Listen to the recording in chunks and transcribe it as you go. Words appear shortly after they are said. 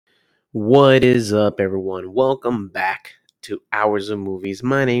What is up, everyone? Welcome back to Hours of Movies.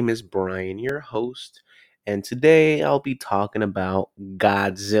 My name is Brian, your host, and today I'll be talking about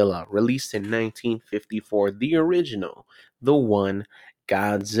Godzilla, released in 1954, the original, the one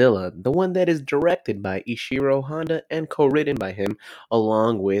Godzilla, the one that is directed by Ishiro Honda and co-written by him,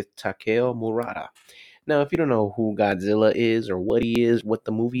 along with Takeo Murata. Now, if you don't know who Godzilla is or what he is, what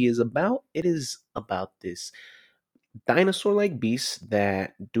the movie is about, it is about this dinosaur like beast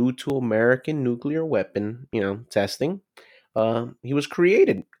that, due to American nuclear weapon, testing, he was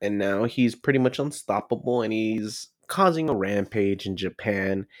created. And now he's pretty much unstoppable and he's causing a rampage in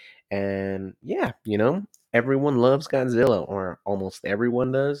Japan. And yeah, everyone loves Godzilla, or almost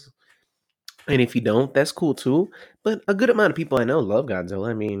everyone does. And if you don't, that's cool too. But a good amount of people I know love Godzilla.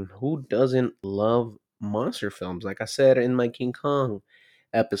 I mean, who doesn't love monster films? Like I said in my King Kong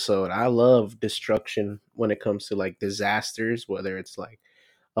episode, I love destruction when it comes to like disasters, whether it's like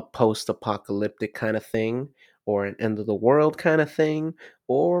a post apocalyptic kind of thing, or an end of the world kind of thing,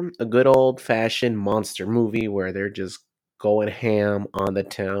 or a good old fashioned monster movie where they're just going ham on the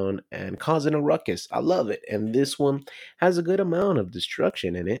town and causing a ruckus. I love it. And this one has a good amount of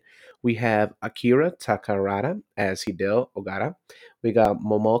destruction in it. We have Akira Takarada as Hideo Ogata. We got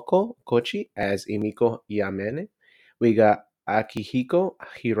Momoko Kochi as Imiko Yamane. We got Akihiko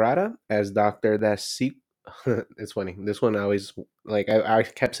Hirata as Dr. Dasi. It's funny. This one I always I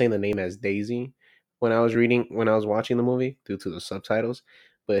kept saying the name as Daisy when I was watching the movie due to the subtitles.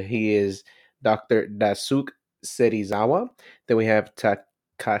 But he is Dr. Dasuke Serizawa. Then we have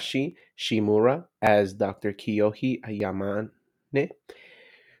Takashi Shimura as Dr. Kiyohi Yamane.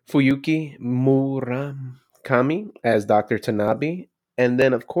 Fuyuki Murakami as Dr. Tanabe. And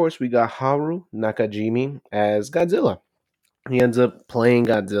then, of course, we got Haru Nakajimi as Godzilla. He ends up playing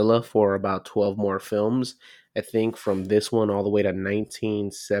Godzilla for about 12 more films, I think, from this one all the way to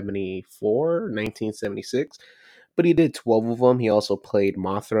 1974, 1976. But he did 12 of them. He also played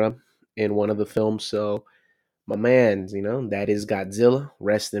Mothra in one of the films. So, my man, that is Godzilla.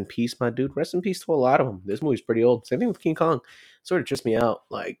 Rest in peace, my dude. Rest in peace to a lot of them. This movie's pretty old. Same thing with King Kong. Sort of trips me out.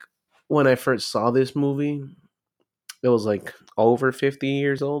 Like, when I first saw this movie, it was like over 50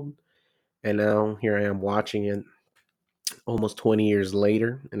 years old. And now here I am watching it almost 20 years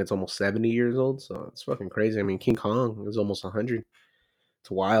later, and it's almost 70 years old. So it's fucking crazy. I mean, King Kong is almost 100.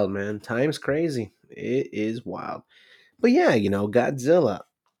 It's wild, man. Time's crazy. It is wild. But yeah, Godzilla.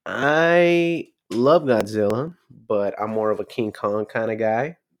 I love Godzilla, but I'm more of a King Kong kind of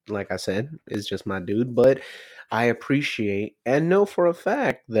guy. Like I said, it's just my dude. But I appreciate and know for a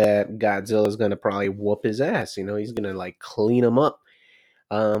fact that Godzilla is going to probably whoop his ass. He's going to like clean him up.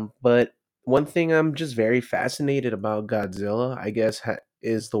 But one thing I'm just very fascinated about Godzilla, I guess,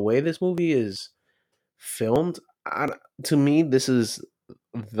 is the way this movie is filmed. To me, this is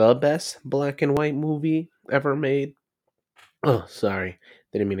the best black and white movie ever made. Oh, sorry.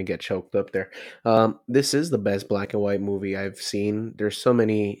 Didn't mean to get choked up there. This is the best black and white movie I've seen. There's so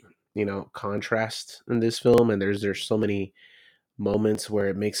many, contrasts in this film, and there's so many moments where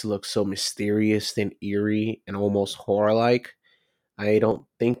it makes it look so mysterious and eerie and almost horror like. I don't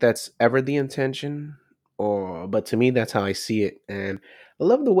think that's ever the intention, or but to me that's how I see it, and I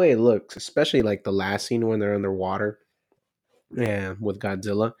love the way it looks, especially like the last scene when they're underwater, yeah, with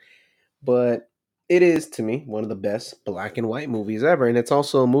Godzilla. But it is to me one of the best black and white movies ever, and it's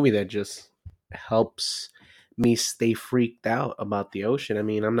also a movie that just helps me stay freaked out about the ocean. I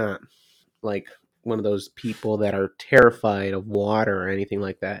mean, I'm not like one of those people that are terrified of water or anything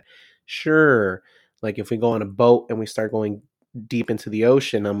like that. Sure, like if we go on a boat and we start going deep into the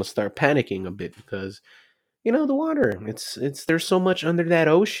ocean, I'm gonna start panicking a bit because the water. It's there's so much under that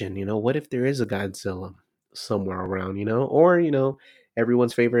ocean. What if there is a Godzilla somewhere around? Or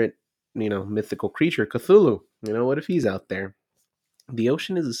everyone's favorite mythical creature, Cthulhu. What if he's out there? The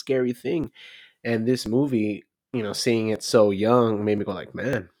ocean is a scary thing, and this movie, seeing it so young made me go like,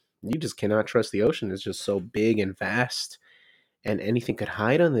 man, you just cannot trust the ocean. It's just so big and vast, and anything could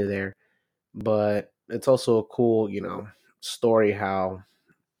hide under there. But it's also a cool, story how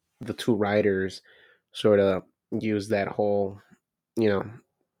the two writers sort of use that whole, you know,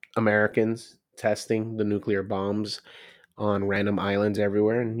 Americans testing the nuclear bombs on random islands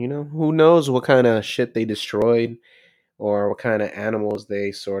everywhere. And, who knows what kind of shit they destroyed or what kind of animals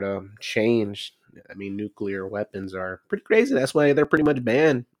they sort of changed. I mean, nuclear weapons are pretty crazy. That's why they're pretty much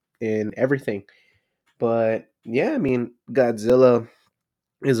banned in everything. But yeah, I mean, Godzilla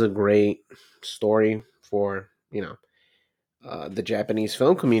is a great story for, the Japanese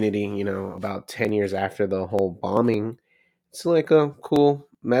film community, about 10 years after the whole bombing. It's like a cool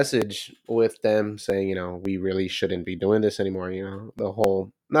message with them saying, we really shouldn't be doing this anymore. The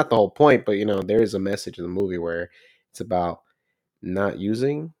whole, not the whole point, but there is a message in the movie where it's about not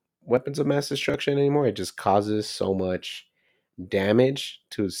using weapons of mass destruction anymore. It just causes so much damage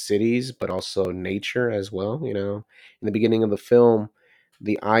to cities, but also nature as well. In the beginning of the film,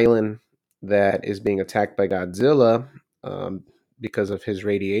 the island that is being attacked by Godzilla, um, because of his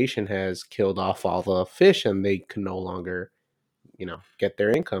radiation, has killed off all the fish, and they can no longer, get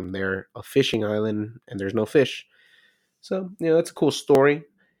their income. They're a fishing island, and there's no fish. So, it's a cool story,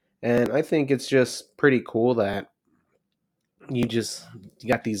 and I think it's just pretty cool that you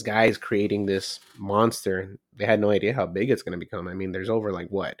got these guys creating this monster. They had no idea how big it's going to become. I mean, there's over like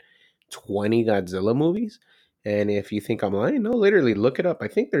what, 20 Godzilla movies? And if you think I'm lying, no, literally look it up. I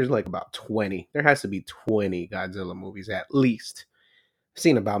think there's like about 20. There has to be 20 Godzilla movies at least. I've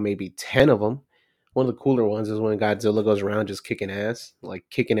seen about maybe 10 of them. One of the cooler ones is when Godzilla goes around just kicking ass, like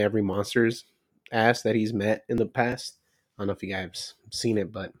kicking every monster's ass that he's met in the past. I don't know if you guys have seen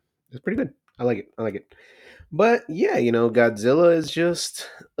it, but it's pretty good. I like it. I like it. But yeah, Godzilla is just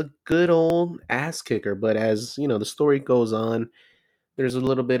a good old ass kicker. But as the story goes on, there's a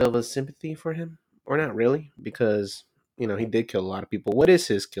little bit of a sympathy for him, or not really, because he did kill a lot of people. What is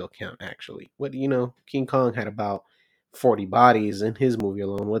his kill count actually? What King Kong had about 40 bodies in his movie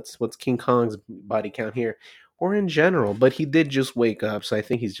alone. What's King Kong's body count here, or in general? But he did just wake up, so I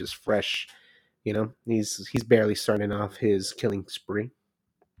think he's just fresh. He's barely starting off his killing spree.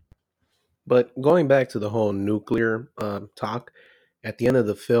 But going back to the whole nuclear talk, at the end of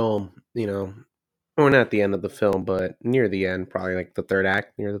the film, or not the end of the film, but near the end, probably like the third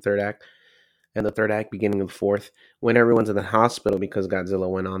act, near the third act, and the third act, beginning of the fourth, when everyone's in the hospital because Godzilla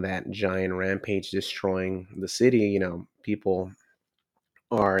went on that giant rampage destroying the city, people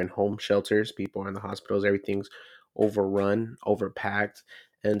are in home shelters, people are in the hospitals, everything's overrun, overpacked,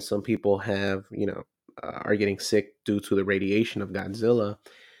 and some people have, are getting sick due to the radiation of Godzilla.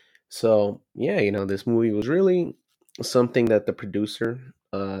 So yeah, this movie was really something that the producer,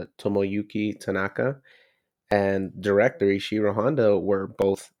 Tomoyuki Tanaka, and director Ishiro Honda were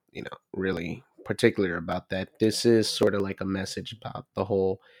both, really particular about that. This is sort of like a message about the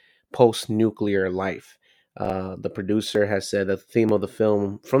whole post-nuclear life. The producer has said the theme of the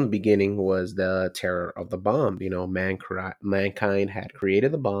film from the beginning was the terror of the bomb. Mankind had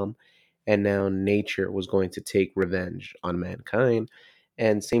created the bomb, and now nature was going to take revenge on mankind.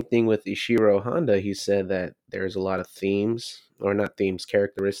 And same thing with Ishiro Honda. He said that there's a lot of themes, or not themes,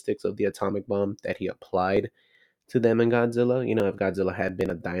 characteristics of the atomic bomb that he applied to them in Godzilla. If Godzilla had been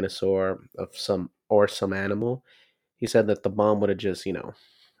a dinosaur of some animal, he said that the bomb would have just, it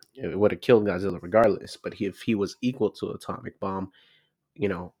would have killed Godzilla regardless. But if he was equal to atomic bomb, you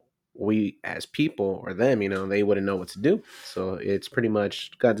know, we as people or them, they wouldn't know what to do. So it's pretty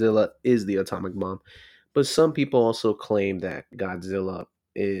much Godzilla is the atomic bomb. But some people also claim that Godzilla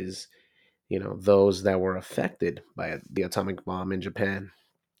is, those that were affected by the atomic bomb in Japan.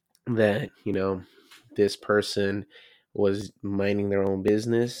 That, this person was minding their own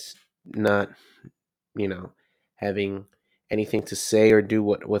business, not, you know, having anything to say or do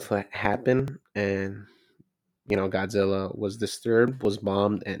what happened, and Godzilla was disturbed, was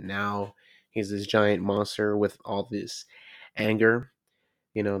bombed, and now he's this giant monster with all this anger.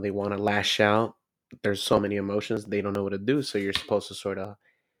 They want to lash out. There's so many emotions, they don't know what to do. So you're supposed to sort of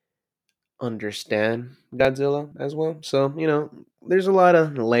understand Godzilla as well. So, there's a lot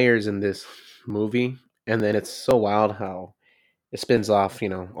of layers in this movie. And then it's so wild how it spins off,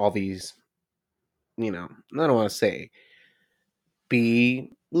 all these, I don't want to say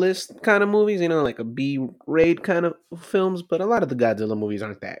B list kind of movies, like a B rated kind of films, but a lot of the Godzilla movies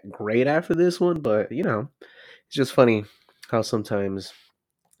aren't that great after this one. But, it's just funny how sometimes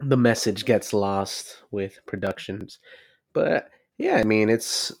the message gets lost with productions. But yeah, I mean,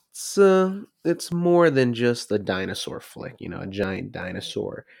 it's more than just a dinosaur flick, a giant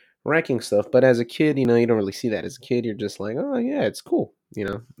dinosaur wrecking stuff. But as a kid, you don't really see that. As a kid, you're just like, oh yeah, it's cool.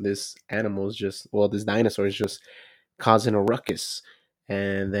 This animal is just, well, this dinosaur is just causing a ruckus.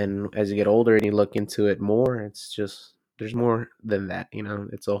 And then as you get older and you look into it more, it's just there's more than that.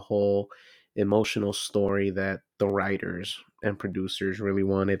 It's a whole emotional story that the writers and producers really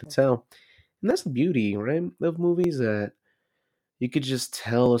wanted to tell. And that's the beauty, right, of movies, that you could just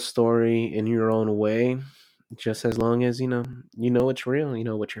tell a story in your own way, just as long as you know it's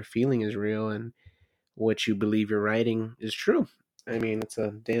real, what you're feeling is real, and what you believe you're writing is true. I mean, it's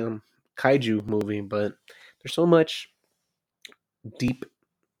a damn kaiju movie, but there's so much deep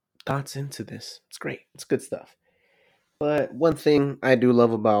thoughts into this. It's great. It's good stuff. But one thing I do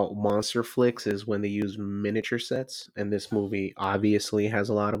love about monster flicks is when they use miniature sets, and this movie obviously has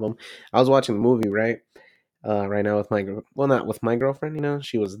a lot of them. I was watching the movie right now with well, not with my girlfriend.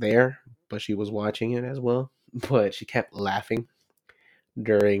 She was there, but she was watching it as well. But she kept laughing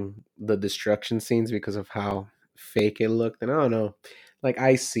during the destruction scenes because of how fake it looked. And I don't know, like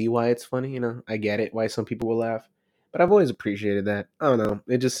I see why it's funny. I get it why some people will laugh, but I've always appreciated that. I don't know.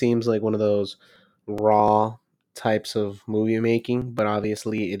 It just seems like one of those raw types of movie making, but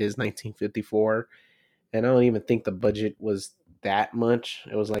obviously it is 1954, and I don't even think the budget was that much.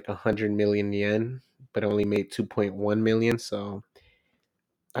 It was like 100 million yen, but it only made 2.1 million. So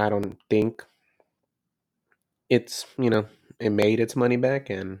I don't think it's it made its money back.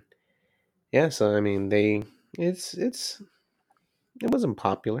 And yeah, so I mean, it's it wasn't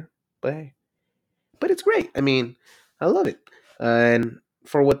popular, but hey, but it's great. I mean, I love it, and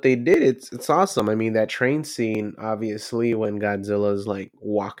for what they did, it's awesome. I mean, that train scene, obviously, when Godzilla's like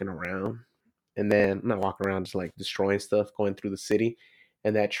walking around, and then not walking around, just like destroying stuff, going through the city,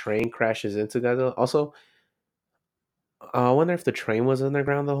 and that train crashes into Godzilla. Also, I wonder if the train was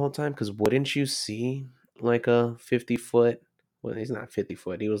underground the whole time, because wouldn't you see like a 50 foot? Well, he's not 50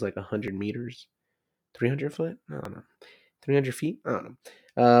 foot. He was like 100 meters, 300 foot. I don't know. 300 feet? I don't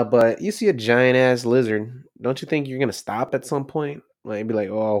know. But you see a giant ass lizard. Don't you think you're going to stop at some point? Like, be like,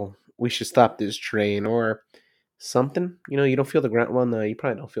 oh, we should stop this train or something. You don't feel the ground. Well, no, you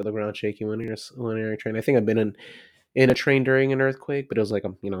probably don't feel the ground shaking when you're in a train. I think I've been in a train during an earthquake, but it was like,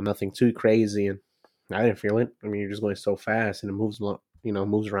 nothing too crazy. And I didn't feel it. I mean, you're just going so fast and it moves,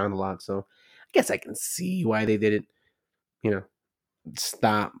 moves around a lot. So I guess I can see why they did it, you know,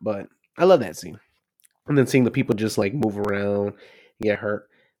 stop. But I love that scene. And then seeing the people just like move around, get hurt.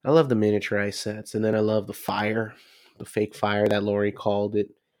 I love the miniaturized sets, and then I love the fake fire that Lori called it.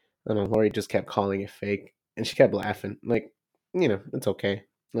 I don't know, Lori just kept calling it fake, and she kept laughing. Like, it's okay.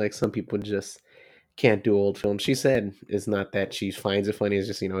 Like some people just can't do old films. She said it's not that she finds it funny; it's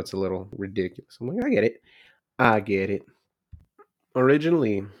just it's a little ridiculous. I'm like, I get it. I get it.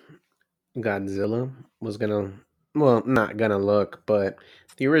 Originally, Godzilla was gonna, well, not gonna look, but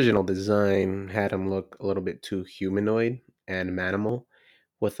the original design had him look a little bit too humanoid and manimal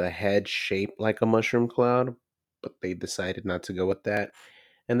with a head shaped like a mushroom cloud, but they decided not to go with that.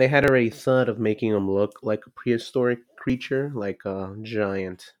 And they had already thought of making him look like a prehistoric creature, like a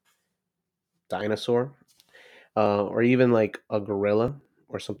giant dinosaur, or even like a gorilla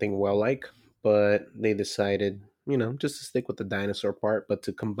or something well like. But they decided, just to stick with the dinosaur part, but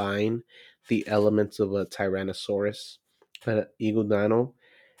to combine the elements of a Tyrannosaurus, an Iguodano,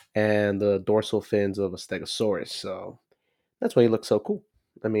 and the dorsal fins of a Stegosaurus. So that's why he looks so cool.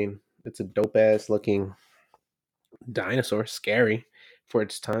 I mean, it's a dope ass looking dinosaur, scary for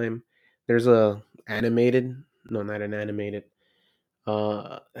its time. There's a animated, no, not an animated.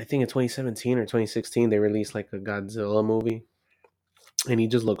 I think in 2017 or 2016 they released like a Godzilla movie, and he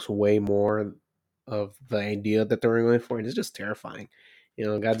just looks way more of the idea that they were going for, and it's just terrifying.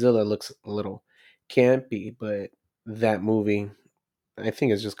 Godzilla looks a little campy, but that movie, I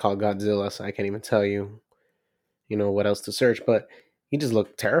think it's just called Godzilla, so I can't even tell you, what else to search. But he just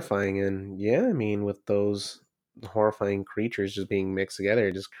looked terrifying, and yeah, I mean, with those horrifying creatures just being mixed together,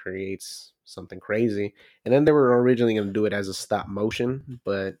 it just creates something crazy. And then they were originally going to do it as a stop motion,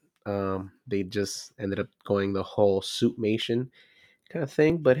 but they just ended up going the whole suitmation kind of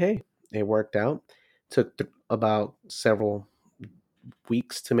thing. But hey, it worked out. Took about several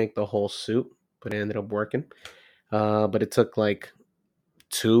weeks to make the whole suit, but it ended up working. But it took like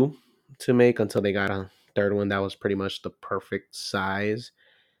two to make until they got a third one that was pretty much the perfect size.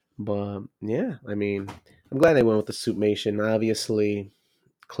 But yeah, I mean, I'm glad they went with the suitmation. Obviously,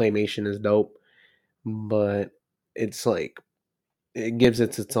 claymation is dope, but it's like it gives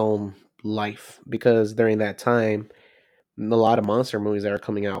it its own life because during that time a lot of monster movies that are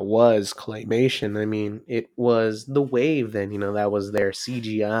coming out was claymation. I mean, it was the wave then, that was their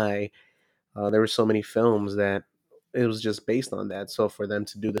CGI. There were so many films that it was just based on that. So for them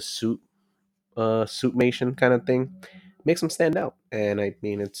to do the suitmation kind of thing makes them stand out. And I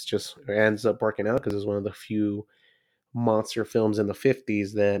mean, it ends up working out because it's one of the few monster films in the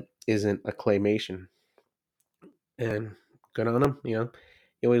 50s that isn't a claymation. And good on them, you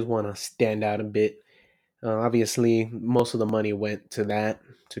always want to stand out a bit. Obviously, most of the money went to that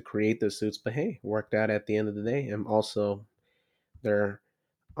to create the suits, but hey, worked out at the end of the day. And also, their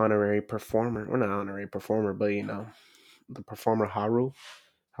honorary performer, or not honorary performer, but the performer Haru,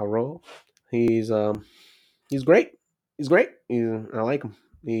 he's he's great. He's great. I like him.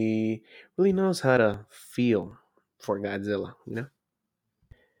 He really knows how to feel for Godzilla.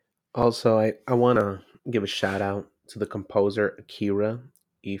 Also, I want to give a shout out to the composer Akira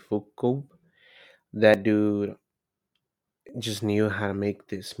Ifukube. That dude just knew how to make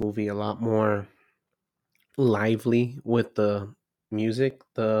this movie a lot more lively with the music.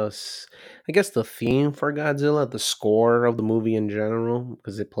 I guess the theme for Godzilla, the score of the movie in general,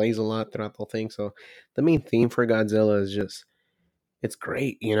 because it plays a lot throughout the whole thing. So the main theme for Godzilla is just it's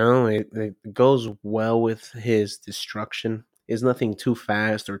great. It goes well with his destruction. It's nothing too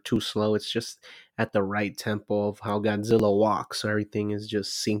fast or too slow. It's just at the right tempo of how Godzilla walks. So everything is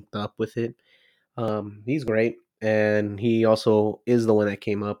just synced up with it. He's great, and he also is the one that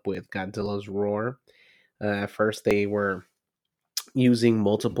came up with Godzilla's roar. At first, they were using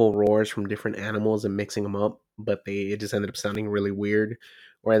multiple roars from different animals and mixing them up, but it just ended up sounding really weird,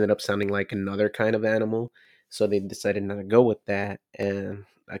 or ended up sounding like another kind of animal. So they decided not to go with that, and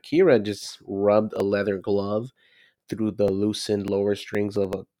Akira just rubbed a leather glove through the loosened lower strings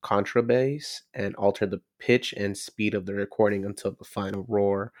of a contrabass and altered the pitch and speed of the recording until the final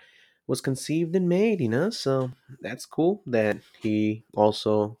roar was conceived and made. So that's cool that he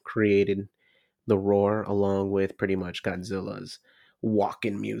also created the roar along with pretty much Godzilla's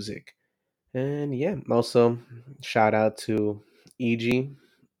walking music. And yeah, also shout out to Eg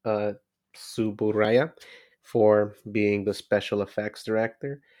uh, Suburaya for being the special effects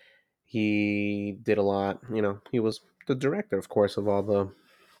director. He did a lot. He was the director, of course, of all the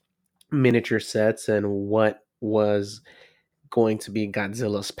miniature sets and what was going to be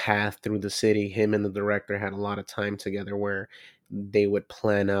Godzilla's path through the city. Him and the director had a lot of time together where they would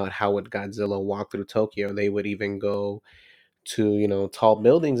plan out how would Godzilla walk through Tokyo. They would even go to, tall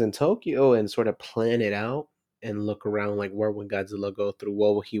buildings in Tokyo and sort of plan it out and look around like where would Godzilla go through,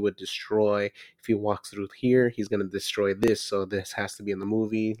 what he would destroy. If he walks through here, he's going to destroy this. So this has to be in the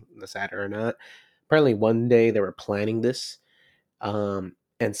movie, sad or not. Apparently one day they were planning this, and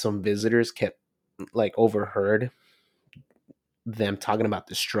some visitors kept like overheard them talking about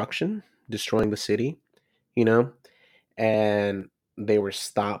destruction, destroying the city, you know, and they were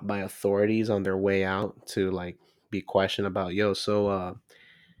stopped by authorities on their way out to like be questioned about, yo, so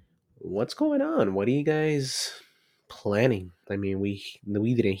what's going on? What are you guys planning? I mean, we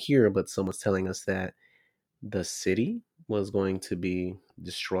didn't hear, but someone's telling us that the city was going to be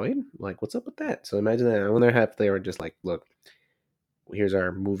destroyed. Like, what's up with that? So imagine that. I wonder if they were just like, look, here's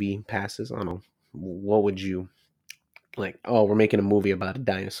our movie passes. I don't know. What would you like? Oh, we're making a movie about a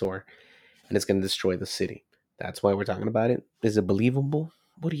dinosaur and it's going to destroy the city. That's why we're talking about it. Is it believable?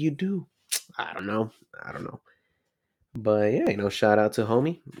 What do you do? I don't know. I don't know. But yeah, shout out to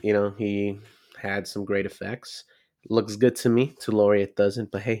homie. He had some great effects. Looks good to me. To Lori, it doesn't.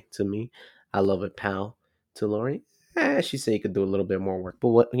 But hey, to me, I love it, pal. To Lori, she said you could do a little bit more work.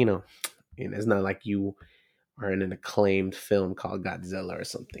 But it's not like you are in an acclaimed film called Godzilla or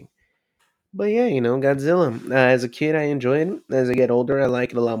something. But yeah, Godzilla. As a kid, I enjoyed it. As I get older, I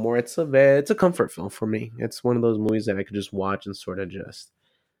like it a lot more. It's a comfort film for me. It's one of those movies that I could just watch and sort of just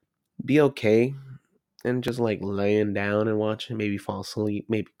be okay, and just like laying down and watch it. Maybe fall asleep.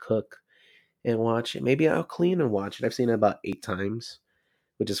 Maybe cook and watch it. Maybe I'll clean and watch it. I've seen it about 8 times,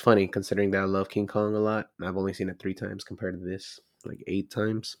 which is funny considering that I love King Kong a lot. I've only seen it 3 times compared to this, like 8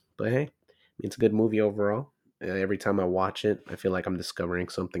 times. But hey, it's a good movie overall. Every time I watch it, I feel like I'm discovering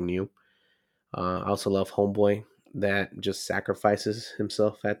something new. I also love Homeboy that just sacrifices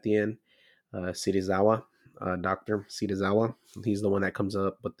himself at the end. Serizawa, Dr. Serizawa. He's the one that comes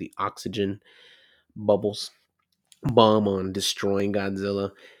up with the oxygen bubbles bomb on destroying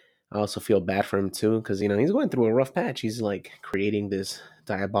Godzilla. I also feel bad for him too because he's going through a rough patch. He's like creating this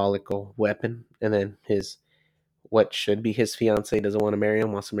diabolical weapon, and then his what should be his fiance doesn't want to marry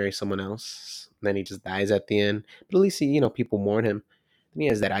him, wants to marry someone else. And then he just dies at the end. But at least people mourn him. And he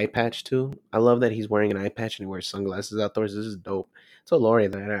has that eye patch too. I love that he's wearing an eye patch and he wears sunglasses outdoors. This is dope. So Lori,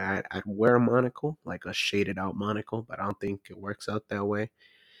 that I'd wear a monocle, like a shaded out monocle, but I don't think it works out that way.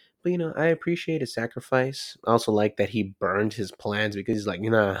 But I appreciate his sacrifice. I also like that he burned his plans because he's like,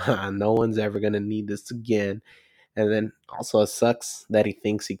 no one's ever gonna need this again. And then also it sucks that he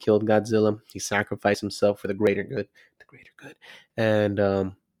thinks he killed Godzilla. He sacrificed himself for the greater good,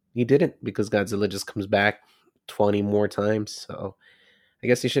 and he didn't because Godzilla just comes back 20 more times. So I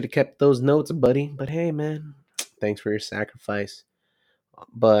guess he should have kept those notes, buddy. But hey, man, thanks for your sacrifice.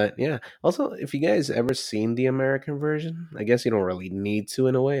 But yeah, also if you guys ever seen the American version, I guess you don't really need to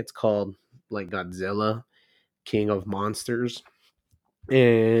in a way. It's called like Godzilla, King of Monsters,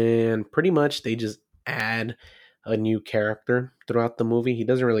 and pretty much they just add a new character throughout the movie. He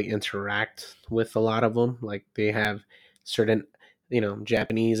doesn't really interact with a lot of them. Like they have certain,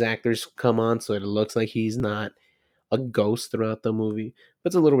 Japanese actors come on, so it looks like he's not a ghost throughout the movie. But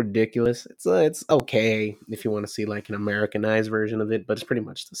it's a little ridiculous. It's okay if you want to see like an Americanized version of it, but it's pretty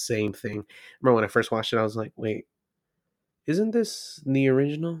much the same thing. Remember when I first watched it, I was like, wait, isn't this the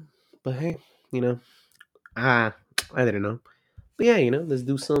original? But hey, you know, ah, I didn't know. But yeah, let's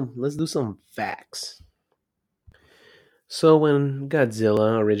do some facts. So when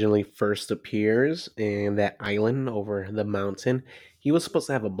Godzilla originally first appears in that island over the mountain, he was supposed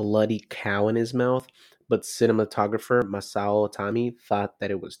to have a bloody cow in his mouth, but cinematographer Masao Otami thought that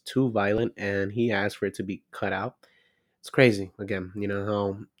it was too violent and he asked for it to be cut out. It's crazy. Again, you know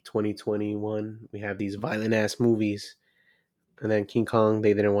how 2021 we have these violent ass movies, and then King Kong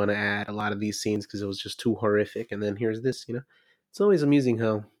they didn't want to add a lot of these scenes because it was just too horrific, and then here's this. It's always amusing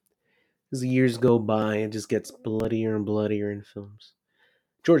how as the years go by, it just gets bloodier and bloodier in films.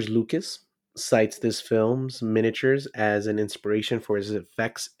 George Lucas cites this film's miniatures as an inspiration for his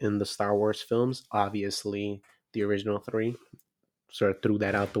effects in the Star Wars films. Obviously, the original three sort of threw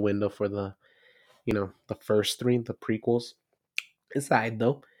that out the window for the first three, the prequels. Aside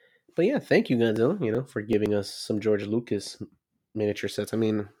though, but yeah, thank you Godzilla, for giving us some George Lucas miniature sets. I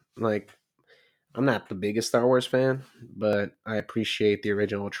mean, like I'm not the biggest Star Wars fan, but I appreciate the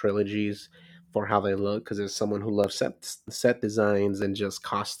original trilogies for how they look because as someone who loves set designs and just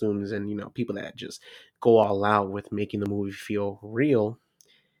costumes and people that just go all out with making the movie feel real,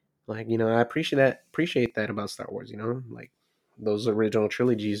 like I appreciate that about Star Wars. Like those original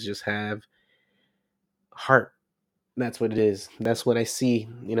trilogies just have heart. That's what it is. That's what I see.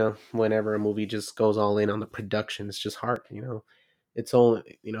 Whenever a movie just goes all in on the production, it's just heart. It's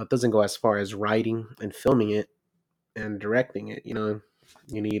only it doesn't go as far as writing and filming it and directing it. You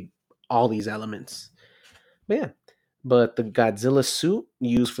need all these elements. But yeah, but the Godzilla suit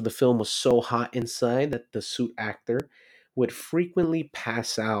used for the film was so hot inside that the suit actor would frequently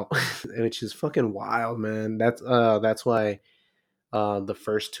pass out, which is fucking wild, man. That's why the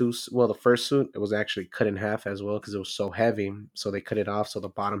first suit it was actually cut in half as well because it was so heavy. So they cut it off so the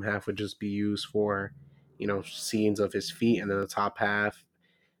bottom half would just be used for scenes of his feet, and then the top half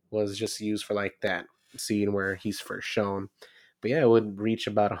was just used for like that scene where he's first shown. But yeah, it would reach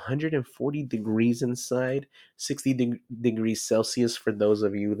about 140 degrees inside, 60 degrees Celsius for those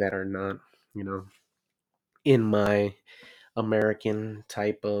of you that are not, you know, in my American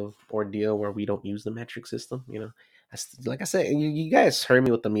type of ordeal where we don't use the metric system. Like I said, you guys heard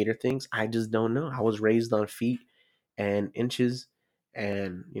me with the meter things. I just don't know. I was raised on feet and inches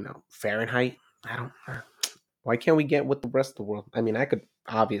and Fahrenheit. I don't. Why can't we get with the rest of the world? I mean, I could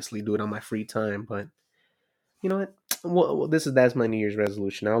obviously do it on my free time, but you know what? Well, that's my New Year's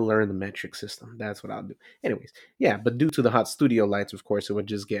resolution. I'll learn the metric system. That's what I'll do. Anyways, yeah, but due to the hot studio lights, of course, it would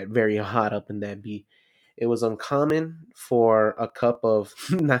just get very hot up in that B. It was uncommon for a cup of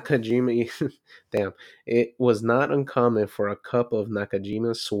Nakajima. Damn, it was not uncommon for a cup of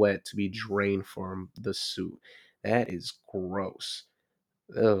Nakajima sweat to be drained from the suit. That is gross.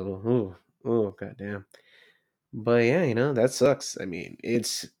 Oh, goddamn. But yeah, that sucks. I mean,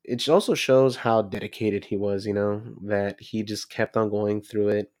 it also shows how dedicated he was, that he just kept on going through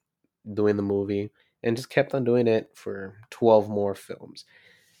it, doing the movie, and just kept on doing it for 12 more films.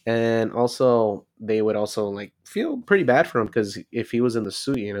 And also they would also like feel pretty bad for him because if he was in the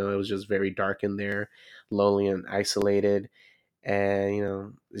suit, it was just very dark in there, lonely and isolated,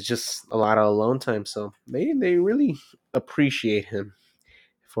 and it's just a lot of alone time. So they really appreciate him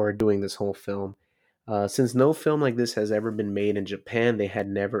for doing this whole film. Since no film like this has ever been made in Japan, they had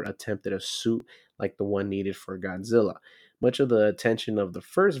never attempted a suit like the one needed for Godzilla. Much of the attention of the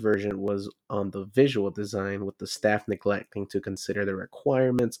first version was on the visual design, with the staff neglecting to consider the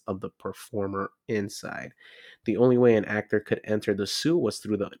requirements of the performer inside. The only way an actor could enter the suit was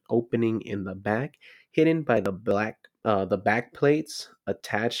through the opening in the back, hidden by the back plates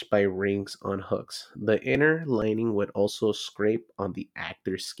attached by rings on hooks. The inner lining would also scrape on the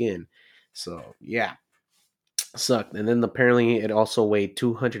actor's skin. So yeah, sucked. And then apparently it also weighed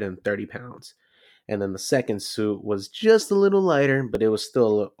 230 pounds. And then the second suit was just a little lighter, but it was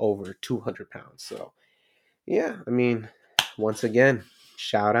still over 200 pounds. So yeah, I mean, once again,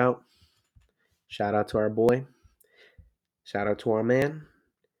 shout out, shout out to our boy, shout out to our man,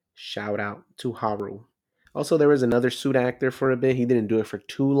 shout out to Haru. Also, there was another suit actor for a bit. He didn't do it for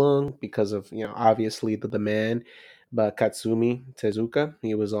too long because of obviously the demand. But Katsumi Tezuka,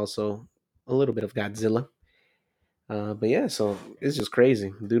 he was also a little bit of Godzilla. But yeah, so it's just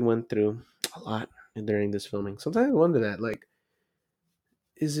crazy. Dude went through a lot during this filming. Sometimes I wonder that, like,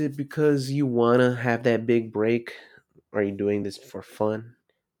 is it because you wanna have that big break? Are you doing this for fun?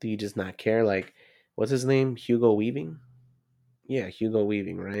 Do you just not care? Like, what's his name? Hugo Weaving? Yeah, Hugo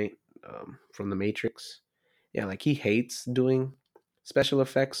Weaving, right? From The Matrix. Yeah, like he hates doing special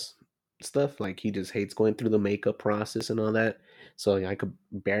effects stuff. Like he just hates going through the makeup process and all that. So yeah, I could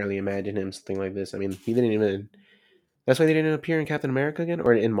barely imagine him something like this. I mean, he didn't even. That's why he didn't appear in Captain America again,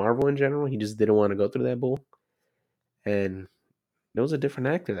 or in Marvel in general. He just didn't want to go through that bull. And there was a different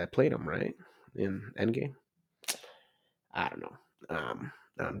actor that played him, right? In Endgame. I don't know. Um,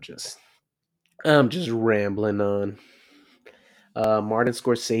 I'm just I'm just rambling on. Martin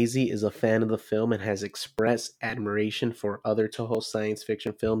Scorsese is a fan of the film and has expressed admiration for other Toho science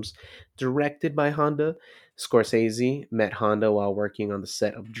fiction films directed by Honda. Scorsese met Honda while working on the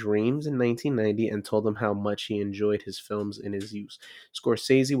set of Dreams in 1990 and told him how much he enjoyed his films in his youth.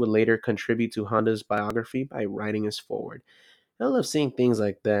 Scorsese would later contribute to Honda's biography by writing his foreword. I love seeing things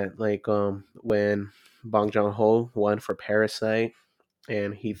like that, like when Bong Joon Ho won for Parasite,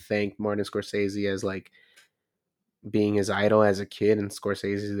 and he thanked Martin Scorsese as like being his idol as a kid, and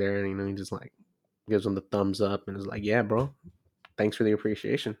Scorsese's there, and he just like gives him the thumbs up and is like, "Yeah, bro, thanks for the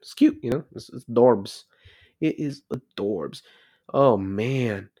appreciation." It's cute, It's adorbs. It is adorbs. Oh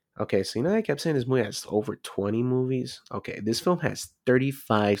man. Okay, so I kept saying this movie has over 20 movies. Okay, this film has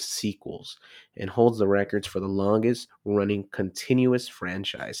 35 sequels and holds the records for the longest running continuous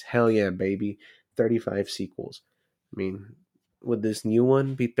franchise. Hell yeah, baby. 35 sequels. I mean, would this new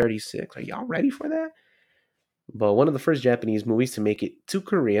one be 36? Are y'all ready for that? But one of the first Japanese movies to make it to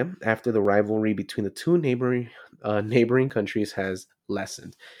Korea after the rivalry between the two neighboring countries has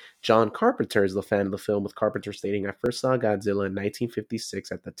lessened. John Carpenter is the fan of the film, with Carpenter stating, "I first saw Godzilla in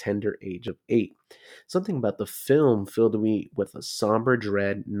 1956 at the tender age of 8. Something about the film filled me with a somber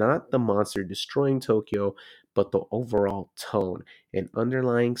dread, not the monster destroying Tokyo, but the overall tone, an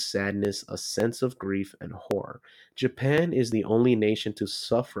underlying sadness, a sense of grief and horror. Japan is the only nation to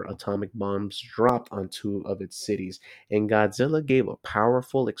suffer atomic bombs dropped on two of its cities, and Godzilla gave a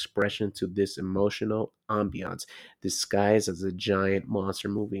powerful expression to this emotional ambiance, disguised as a giant monster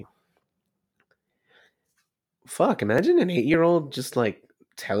movie." Fuck, imagine an 8-year old just like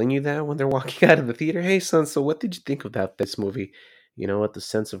telling you that when they're walking out of the theater. "Hey, son, so what did you think about this movie?" You know what? The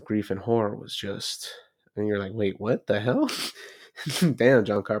sense of grief and horror was just. And you're like, "Wait, what the hell?" Damn,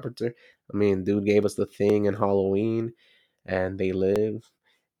 John Carpenter. I mean, dude gave us The Thing and Halloween and They Live,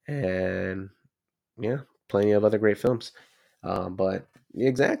 and yeah, plenty of other great films. But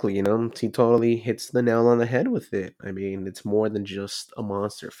exactly, he totally hits the nail on the head with it. I mean, it's more than just a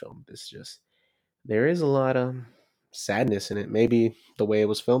monster film. It's just there is a lot of sadness in it. Maybe the way it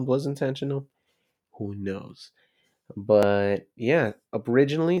was filmed was intentional. Who knows? But yeah,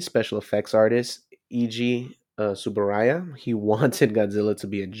 originally special effects artist E.G. Subaraya, he wanted Godzilla to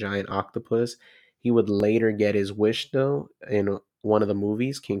be a giant octopus. He would later get his wish though. In one of the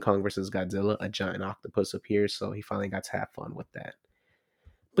movies, King Kong versus Godzilla, a giant octopus appears, so he finally got to have fun with that.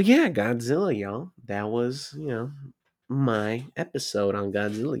 But yeah, Godzilla, y'all. That was, my episode on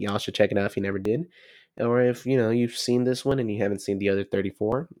Godzilla. Y'all should check it out if you never did. Or if, you've seen this one and you haven't seen the other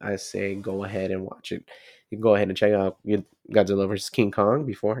 34, I say go ahead and watch it. You can go ahead and check out Godzilla versus King Kong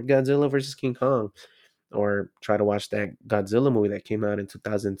before Godzilla versus King Kong. Or try to watch that Godzilla movie that came out in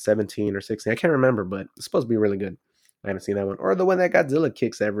 2017 or 16. I can't remember, but it's supposed to be really good. I haven't seen that one. Or the one that Godzilla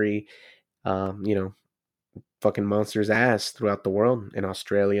kicks every, you know, fucking monster's ass throughout the world, in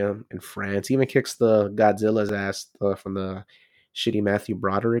Australia, in France. He even kicks the Godzilla's ass from the shitty Matthew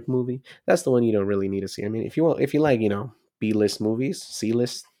Broderick movie. That's the one you don't really need to see. I mean, if you like, B list movies, C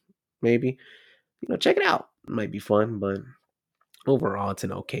list maybe, check it out. It might be fun, but overall, it's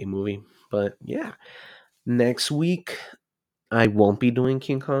an okay movie. But yeah, next week I won't be doing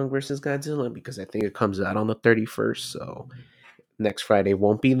King Kong versus Godzilla because I think it comes out on the 31st. So next Friday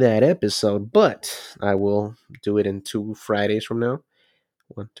won't be that episode, but I will do it in 2 Fridays from now.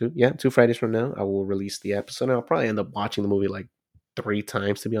 1, 2, yeah, 2 Fridays from now, I will release the episode. And I'll probably end up watching the movie like 3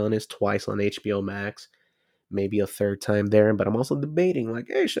 times, to be honest, twice on HBO Max, maybe a third time there. But I'm also debating, like,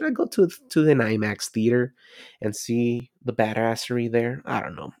 hey, should I go to an IMAX theater and see the badassery there? I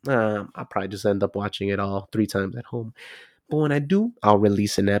don't know. I'll probably just end up watching it all 3 times at home. But when I do, I'll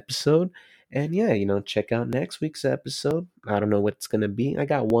release an episode. And yeah, check out next week's episode. I don't know what it's going to be. I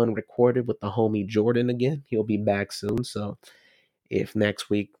got one recorded with the homie Jordan again. He'll be back soon. So if next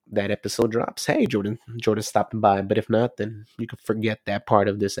week that episode drops, hey, Jordan's stopping by. But if not, then you can forget that part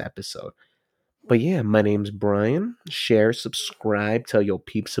of this episode. But yeah, my name's Brian. Share, subscribe, tell your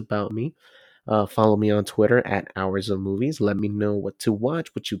peeps about me. Follow me on Twitter at Hours of Movies. Let me know what to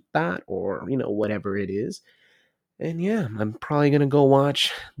watch, what you thought, or whatever it is. And yeah, I'm probably gonna go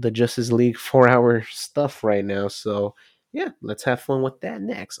watch the Justice League 4 hour stuff right now. So yeah, let's have fun with that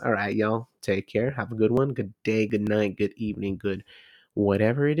next. All right, y'all. Take care. Have a good one. Good day, good night, good evening, good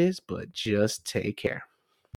whatever it is, but just take care.